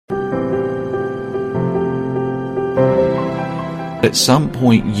At some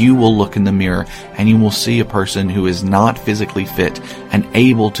point, you will look in the mirror and you will see a person who is not physically fit and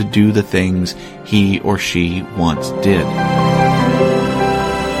able to do the things he or she once did.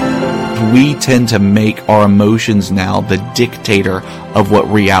 We tend to make our emotions now the dictator of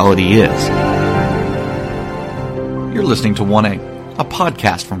what reality is. You're listening to 1A, a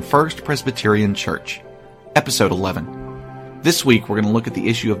podcast from First Presbyterian Church, episode 11. This week, we're going to look at the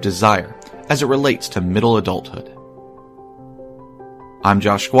issue of desire as it relates to middle adulthood. I'm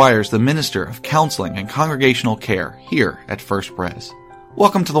Josh Squires, the Minister of Counseling and Congregational Care here at First Pres.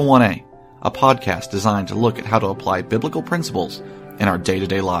 Welcome to the 1A, a podcast designed to look at how to apply biblical principles in our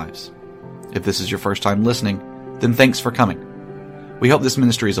day-to-day lives. If this is your first time listening, then thanks for coming. We hope this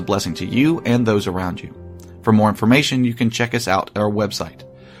ministry is a blessing to you and those around you. For more information, you can check us out at our website,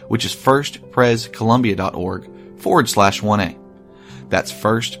 which is firstprescolumbia.org/1A. That's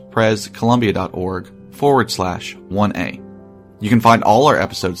firstprescolumbia.org/1A. You can find all our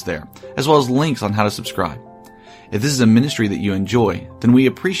episodes there, as well as links on how to subscribe. If this is a ministry that you enjoy, then we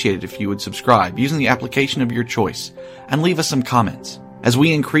appreciate it if you would subscribe using the application of your choice and leave us some comments. As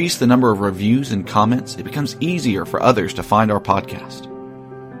we increase the number of reviews and comments, it becomes easier for others to find our podcast.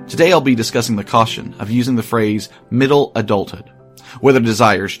 Today I'll be discussing the caution of using the phrase middle adulthood, whether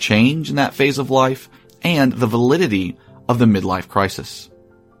desires change in that phase of life, and the validity of the midlife crisis.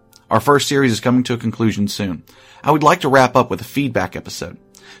 Our first series is coming to a conclusion soon. I would like to wrap up with a feedback episode.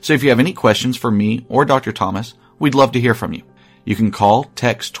 So if you have any questions for me or Dr. Thomas, we'd love to hear from you. You can call,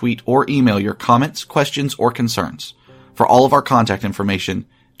 text, tweet, or email your comments, questions, or concerns. For all of our contact information,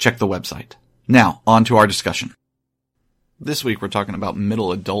 check the website. Now, on to our discussion. This week we're talking about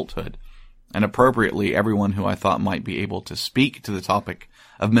middle adulthood, and appropriately, everyone who I thought might be able to speak to the topic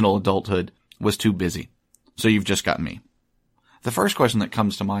of middle adulthood was too busy. So you've just got me. The first question that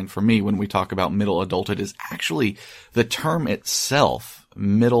comes to mind for me when we talk about middle adulthood is actually the term itself,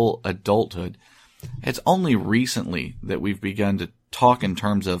 middle adulthood. It's only recently that we've begun to talk in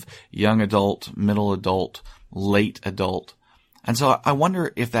terms of young adult, middle adult, late adult. And so I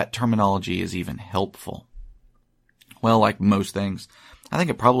wonder if that terminology is even helpful. Well, like most things, I think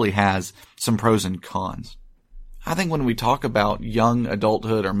it probably has some pros and cons. I think when we talk about young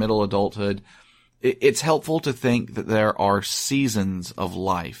adulthood or middle adulthood, it's helpful to think that there are seasons of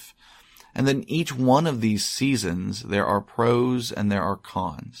life. And then each one of these seasons, there are pros and there are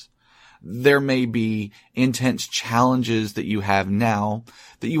cons. There may be intense challenges that you have now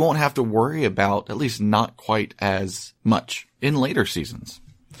that you won't have to worry about, at least not quite as much, in later seasons.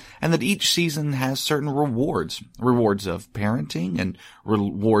 And that each season has certain rewards of parenting and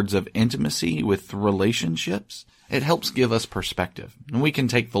rewards of intimacy with relationships. It helps give us perspective, and we can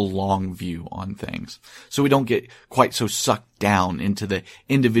take the long view on things, so we don't get quite so sucked down into the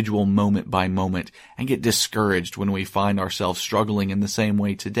individual moment by moment and get discouraged when we find ourselves struggling in the same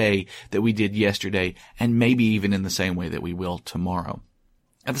way today that we did yesterday, and maybe even in the same way that we will tomorrow.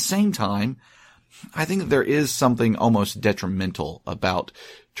 At the same time, I think that there is something almost detrimental about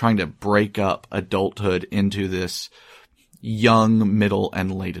trying to break up adulthood into this young, middle,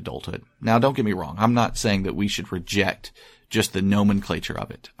 and late adulthood. Now, don't get me wrong. I'm not saying that we should reject just the nomenclature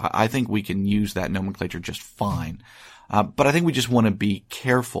of it. I think we can use that nomenclature just fine. But I think we just want to be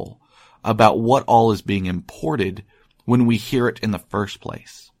careful about what all is being imported when we hear it in the first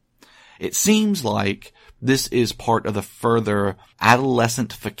place. It seems like this is part of the further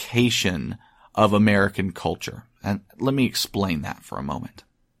adolescentification of American culture. And let me explain that for a moment.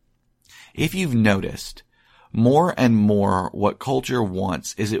 If you've noticed, more and more what culture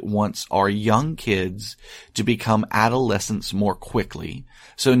wants is it wants our young kids to become adolescents more quickly.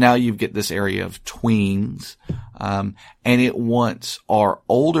 So now you get this area of tweens, and it wants our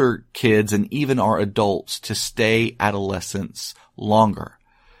older kids and even our adults to stay adolescents longer.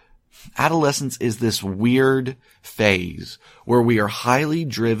 Adolescence is this weird phase where we are highly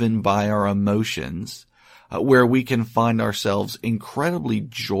driven by our emotions, where we can find ourselves incredibly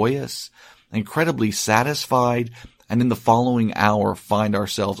joyous, incredibly satisfied, and in the following hour find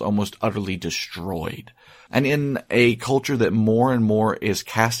ourselves almost utterly destroyed. And in a culture that more and more is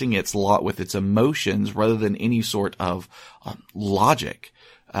casting its lot with its emotions rather than any sort of logic.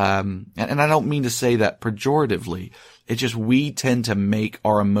 And I don't mean to say that pejoratively. It's just we tend to make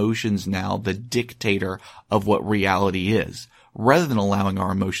our emotions now the dictator of what reality is, rather than allowing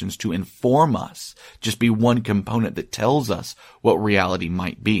our emotions to inform us, just be one component that tells us what reality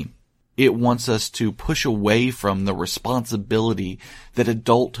might be. It wants us to push away from the responsibility that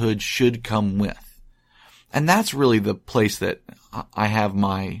adulthood should come with. And that's really the place that I have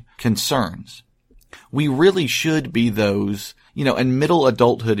my concerns. We really should be those, and middle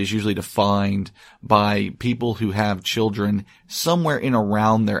adulthood is usually defined by people who have children somewhere in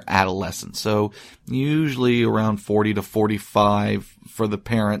around their adolescence. So usually around 40 to 45 for the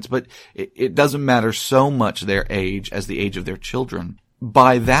parents, but it doesn't matter so much their age as the age of their children.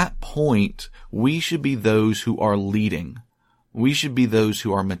 By that point, we should be those who are leading. We should be those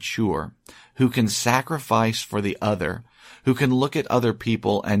who are mature, who can sacrifice for the other, who can look at other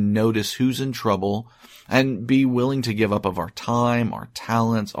people and notice who's in trouble and be willing to give up of our time, our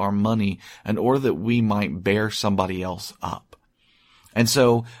talents, our money in order that we might bear somebody else up. And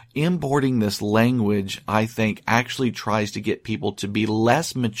so importing this language, I think, actually tries to get people to be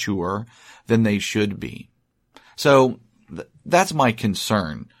less mature than they should be. So that's my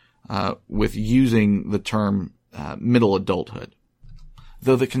concern with using the term middle adulthood.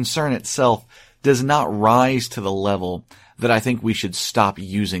 Though the concern itself does not rise to the level that I think we should stop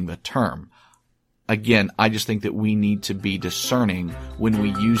using the term. Again, I just think that we need to be discerning when we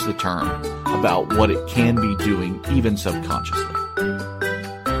use the term about what it can be doing, even subconsciously.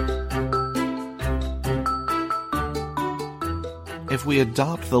 If we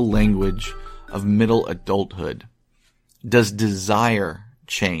adopt the language of middle adulthood, does desire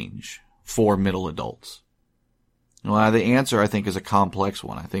change for middle adults? Well, the answer, I think, is a complex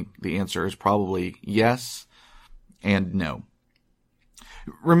one. I think the answer is probably yes and no.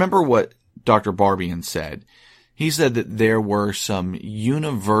 Remember what Dr. Barbian said. He said that there were some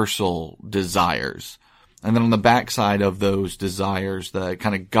universal desires. And then on the backside of those desires, the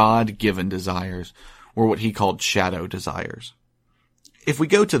kind of God-given desires, were what he called shadow desires. If we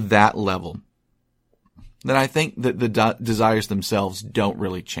go to that level, then I think that the desires themselves don't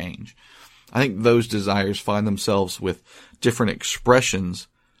really change. I think those desires find themselves with different expressions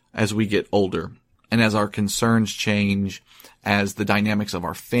as we get older and as our concerns change, as the dynamics of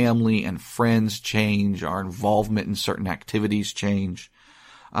our family and friends change, our involvement in certain activities change.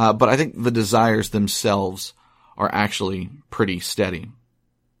 But I think the desires themselves are actually pretty steady.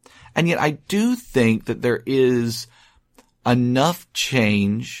 And yet I do think that there is enough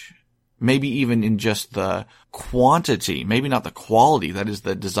change, maybe even in just the quantity, maybe not the quality, that is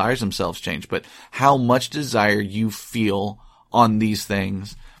the desires themselves change, but how much desire you feel on these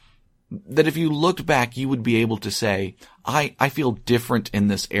things, that if you looked back, you would be able to say, I feel different in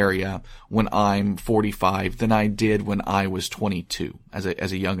this area when I'm 45 than I did when I was 22 as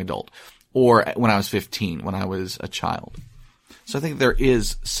a young adult, or when I was 15, when I was a child. So I think there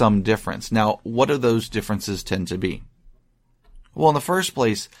is some difference. Now, what do those differences tend to be? Well, in the first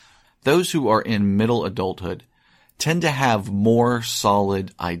place, those who are in middle adulthood tend to have more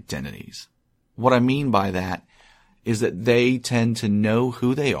solid identities. What I mean by that is that they tend to know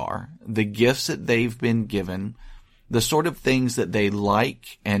who they are, the gifts that they've been given, the sort of things that they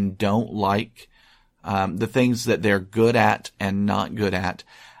like and don't like, the things that they're good at and not good at,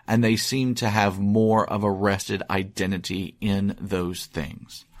 and they seem to have more of a rested identity in those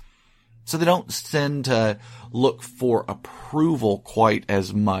things. So they don't tend to look for approval quite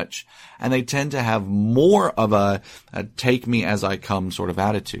as much, and they tend to have more of a take me as I come sort of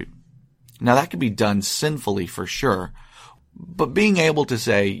attitude. Now that could be done sinfully for sure, but being able to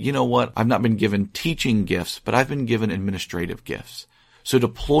say, you know what, I've not been given teaching gifts, but I've been given administrative gifts. So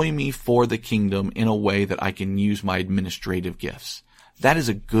deploy me for the kingdom in a way that I can use my administrative gifts. That is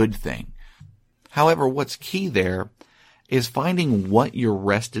a good thing. However, what's key there is finding what your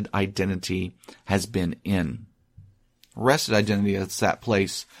rested identity has been in. Rested identity is that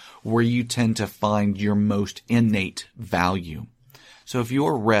place where you tend to find your most innate value. So if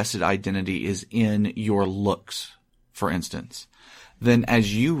your rested identity is in your looks, for instance, then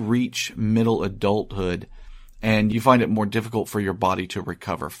as you reach middle adulthood and you find it more difficult for your body to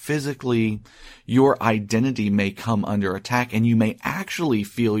recover physically, your identity may come under attack and you may actually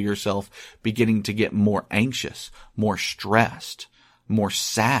feel yourself beginning to get more anxious, more stressed, more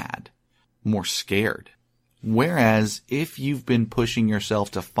sad, more scared. Whereas if you've been pushing yourself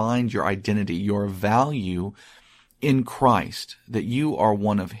to find your identity, your value in Christ, that you are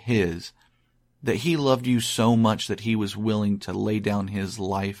one of His, that He loved you so much that He was willing to lay down His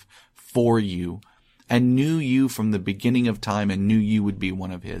life for you, and knew you from the beginning of time and knew you would be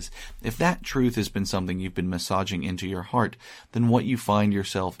one of His. If that truth has been something you've been massaging into your heart, then what you find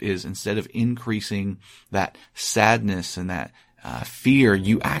yourself is, instead of increasing that sadness and that fear,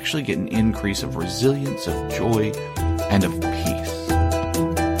 you actually get an increase of resilience, of joy, and of peace.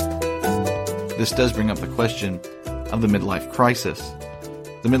 This does bring up the question of the midlife crisis.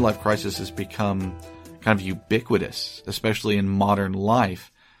 The midlife crisis has become kind of ubiquitous, especially in modern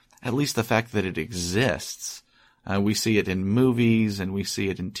life. At least the fact that it exists We see it in movies and we see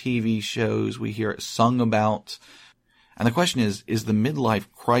it in TV shows. We hear it sung about. And the question is the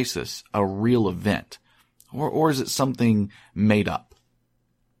midlife crisis a real event? Or is it something made up?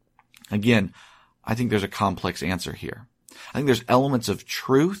 Again, I think there's a complex answer here. I think there's elements of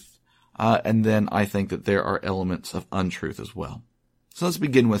truth, and then I think that there are elements of untruth as well. So let's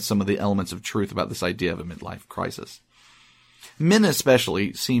begin with some of the elements of truth about this idea of a midlife crisis. Men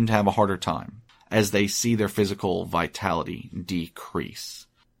especially seem to have a harder time as they see their physical vitality decrease.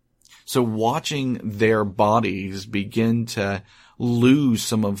 So watching their bodies begin to lose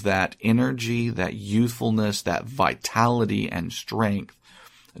some of that energy, that youthfulness, that vitality and strength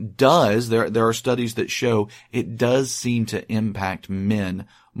there are studies that show it does seem to impact men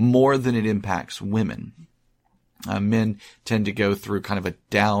more than it impacts women. Men tend to go through kind of a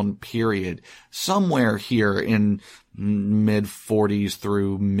down period somewhere here in mid 40s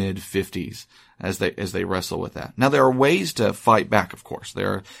through mid 50s as they wrestle with that. Now there are ways to fight back, of course.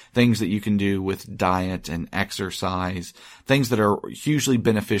 There are things that you can do with diet and exercise, things that are hugely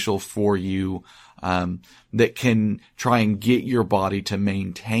beneficial for you, that can try and get your body to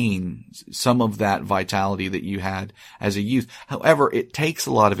maintain some of that vitality that you had as a youth. However, it takes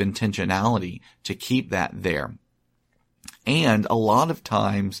a lot of intentionality to keep that there. And a lot of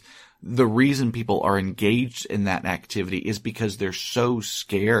times, the reason people are engaged in that activity is because they're so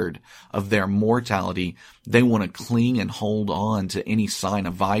scared of their mortality, they want to cling and hold on to any sign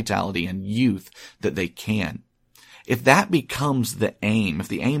of vitality and youth that they can. If that becomes the aim, if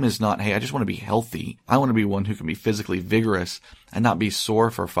the aim is not, hey, I just want to be healthy, I want to be one who can be physically vigorous and not be sore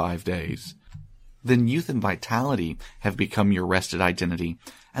for 5 days, then youth and vitality have become your rested identity,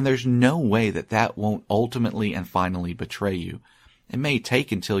 and there's no way that won't ultimately and finally betray you. It may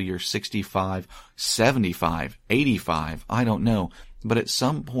take until you're 65, 75, 85, I don't know, but at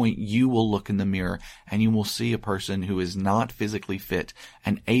some point you will look in the mirror and you will see a person who is not physically fit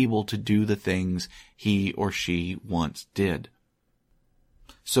and able to do the things he or she once did.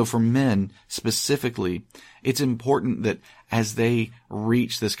 So for men specifically, it's important that as they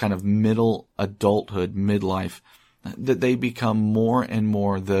reach this kind of middle adulthood, midlife, that they become more and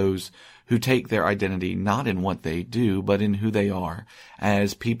more those who take their identity not in what they do, but in who they are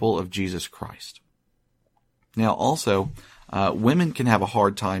as people of Jesus Christ. Now also, women can have a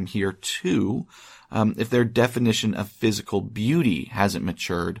hard time here too, if their definition of physical beauty hasn't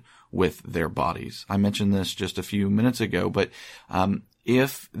matured with their bodies. I mentioned this just a few minutes ago, but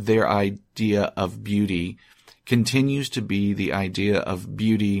if their idea of beauty continues to be the idea of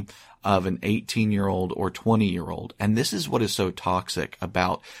beauty of an 18-year-old or 20-year-old. And this is what is so toxic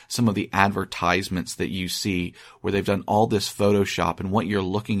about some of the advertisements that you see where they've done all this Photoshop, and what you're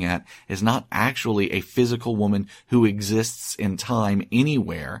looking at is not actually a physical woman who exists in time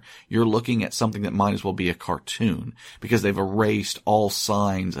anywhere. You're looking at something that might as well be a cartoon because they've erased all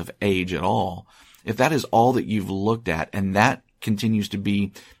signs of age at all. If that is all that you've looked at and that continues to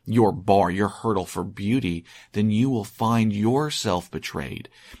be your bar, your hurdle for beauty, then you will find yourself betrayed.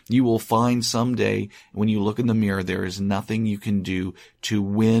 You will find someday when you look in the mirror, there is nothing you can do to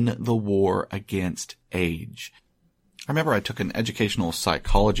win the war against age. I remember I took an educational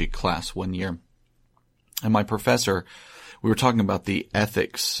psychology class one year, and my professor, we were talking about the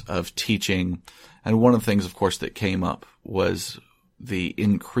ethics of teaching, and one of the things, of course, that came up was the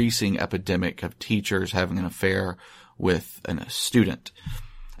increasing epidemic of teachers having an affair with a student.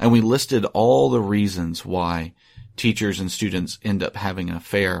 And we listed all the reasons why teachers and students end up having an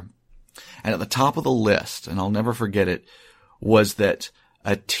affair. And at the top of the list, and I'll never forget it, was that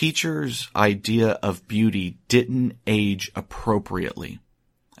a teacher's idea of beauty didn't age appropriately,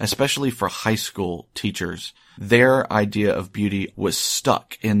 especially for high school teachers. Their idea of beauty was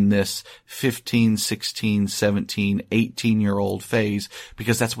stuck in this 15, 16, 17, 18-year-old phase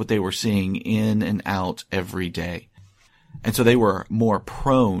because that's what they were seeing in and out every day. And so they were more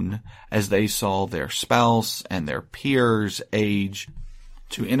prone, as they saw their spouse and their peers age,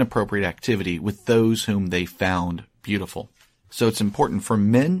 to inappropriate activity with those whom they found beautiful. So it's important for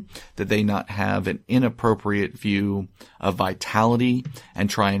men that they not have an inappropriate view of vitality and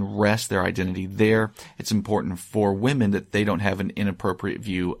try and rest their identity there. It's important for women that they don't have an inappropriate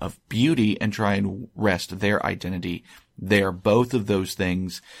view of beauty and try and rest their identity there. Both of those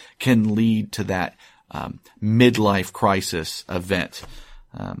things can lead to that midlife crisis event,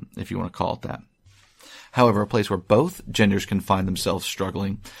 if you want to call it that. However, a place where both genders can find themselves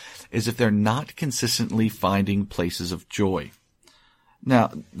struggling is if they're not consistently finding places of joy.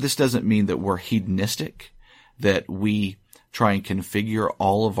 Now, this doesn't mean that we're hedonistic, that we try and configure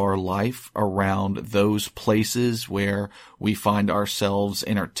all of our life around those places where we find ourselves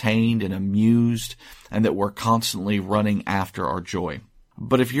entertained and amused, and that we're constantly running after our joy.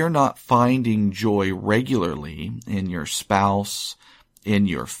 But if you're not finding joy regularly in your spouse, in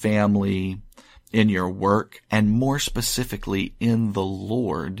your family, in your work, and more specifically in the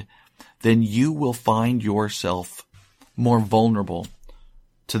Lord, then you will find yourself more vulnerable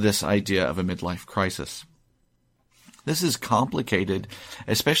to this idea of a midlife crisis. This is complicated,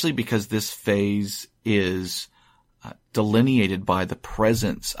 especially because this phase is delineated by the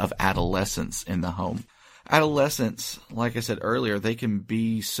presence of adolescence in the home. Adolescents, like I said earlier, they can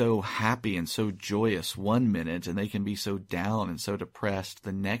be so happy and so joyous one minute, and they can be so down and so depressed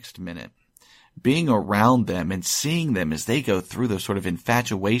the next minute. Being around them and seeing them as they go through those sort of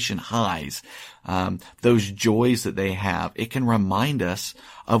infatuation highs, those joys that they have, it can remind us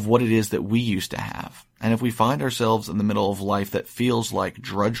of what it is that we used to have. And if we find ourselves in the middle of life that feels like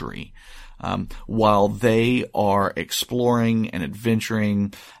drudgery, while they are exploring and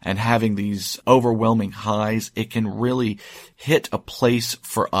adventuring and having these overwhelming highs, it can really hit a place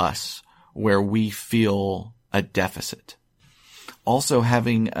for us where we feel a deficit. Also,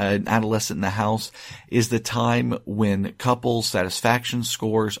 having an adolescent in the house is the time when couples' satisfaction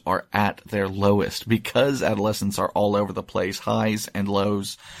scores are at their lowest. Because adolescents are all over the place, highs and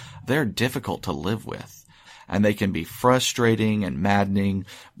lows, they're difficult to live with. And they can be frustrating and maddening.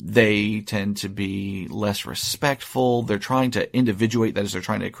 They tend to be less respectful. They're trying to individuate, that is, they're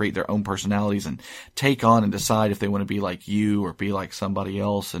trying to create their own personalities and take on and decide if they want to be like you or be like somebody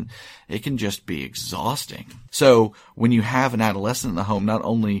else. And it can just be exhausting. So when you have an adolescent in the home, not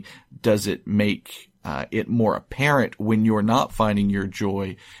only does it make it more apparent when you're not finding your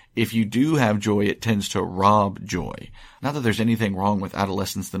joy, if you do have joy, it tends to rob joy. Not that there's anything wrong with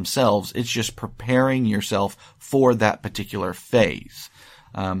adolescents themselves, it's just preparing yourself for that particular phase.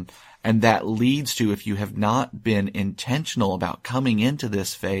 And that leads to, if you have not been intentional about coming into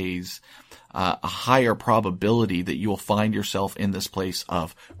this phase, a higher probability that you will find yourself in this place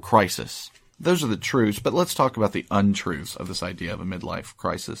of crisis. Those are the truths, but let's talk about the untruths of this idea of a midlife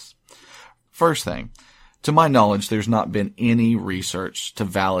crisis. First thing, to my knowledge, there's not been any research to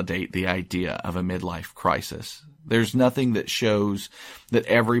validate the idea of a midlife crisis. There's nothing that shows that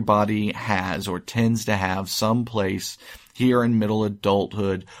everybody has or tends to have some place here in middle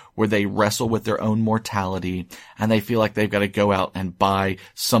adulthood where they wrestle with their own mortality and they feel like they've got to go out and buy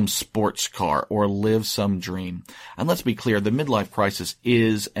some sports car or live some dream. And let's be clear, the midlife crisis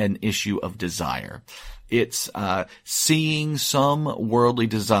is an issue of desire. It's seeing some worldly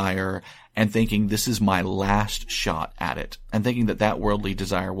desire and thinking this is my last shot at it, and thinking that that worldly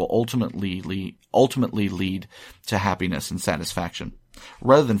desire will ultimately lead to happiness and satisfaction,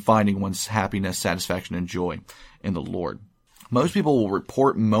 rather than finding one's happiness, satisfaction, and joy in the Lord. Most people will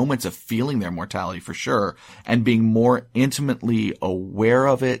report moments of feeling their mortality for sure, and being more intimately aware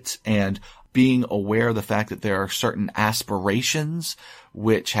of it, and being aware of the fact that there are certain aspirations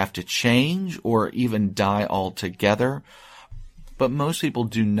which have to change or even die altogether. But most people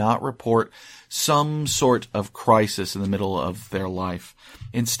do not report some sort of crisis in the middle of their life.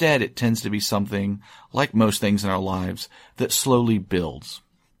 Instead, it tends to be something, like most things in our lives, that slowly builds.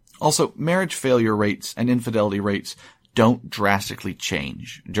 Also, marriage failure rates and infidelity rates don't drastically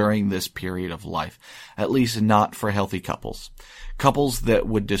change during this period of life, at least not for healthy couples. Couples that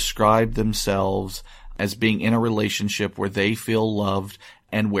would describe themselves as being in a relationship where they feel loved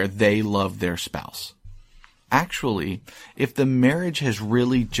and where they love their spouse. Actually, if the marriage has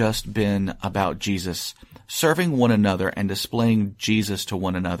really just been about Jesus, serving one another and displaying Jesus to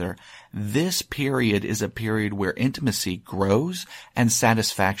one another, this period is a period where intimacy grows and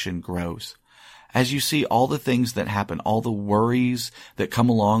satisfaction grows. As you see all the things that happen, all the worries that come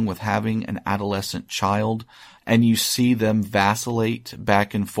along with having an adolescent child, and you see them vacillate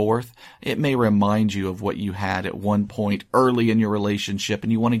back and forth, it may remind you of what you had at one point early in your relationship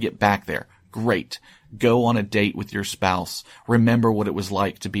and you want to get back there. Great. Go on a date with your spouse. Remember what it was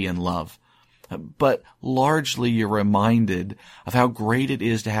like to be in love. But largely you're reminded of how great it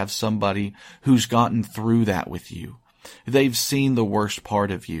is to have somebody who's gotten through that with you. They've seen the worst part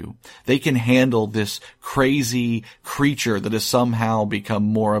of you. They can handle this crazy creature that has somehow become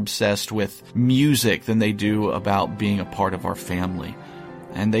more obsessed with music than they do about being a part of our family.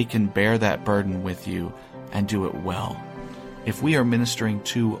 And they can bear that burden with you and do it well. If we are ministering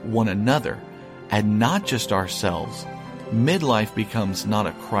to one another and not just ourselves, midlife becomes not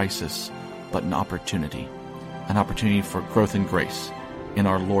a crisis, but an opportunity for growth and grace in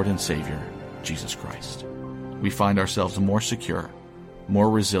our Lord and Savior, Jesus Christ. We find ourselves more secure, more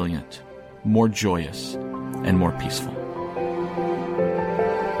resilient, more joyous, and more peaceful.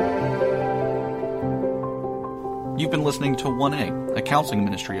 You've been listening to 1A, a counseling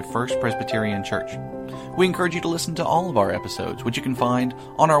ministry of First Presbyterian Church. We encourage you to listen to all of our episodes, which you can find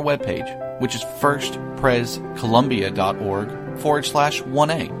on our webpage, which is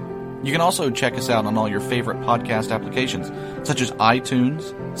firstprescolumbia.org/1A. You can also check us out on all your favorite podcast applications, such as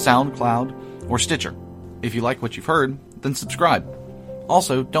iTunes, SoundCloud, or Stitcher. If you like what you've heard, then subscribe.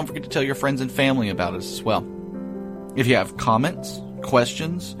 Also, don't forget to tell your friends and family about us as well. If you have comments,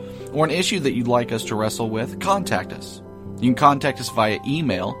 questions, or an issue that you'd like us to wrestle with, contact us. You can contact us via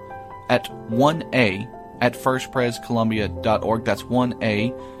email at 1a@firstprescolumbia.org. That's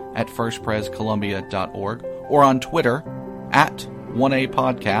 1a@firstprescolumbia.org. Or on Twitter at 1A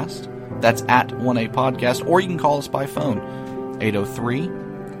Podcast. That's at 1A Podcast. Or you can call us by phone,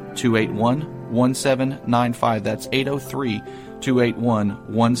 803-281-1795. That's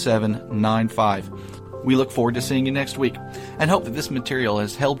 803-281-1795. We look forward to seeing you next week and hope that this material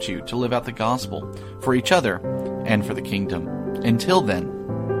has helped you to live out the gospel for each other and for the kingdom. Until then,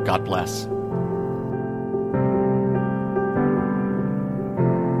 God bless.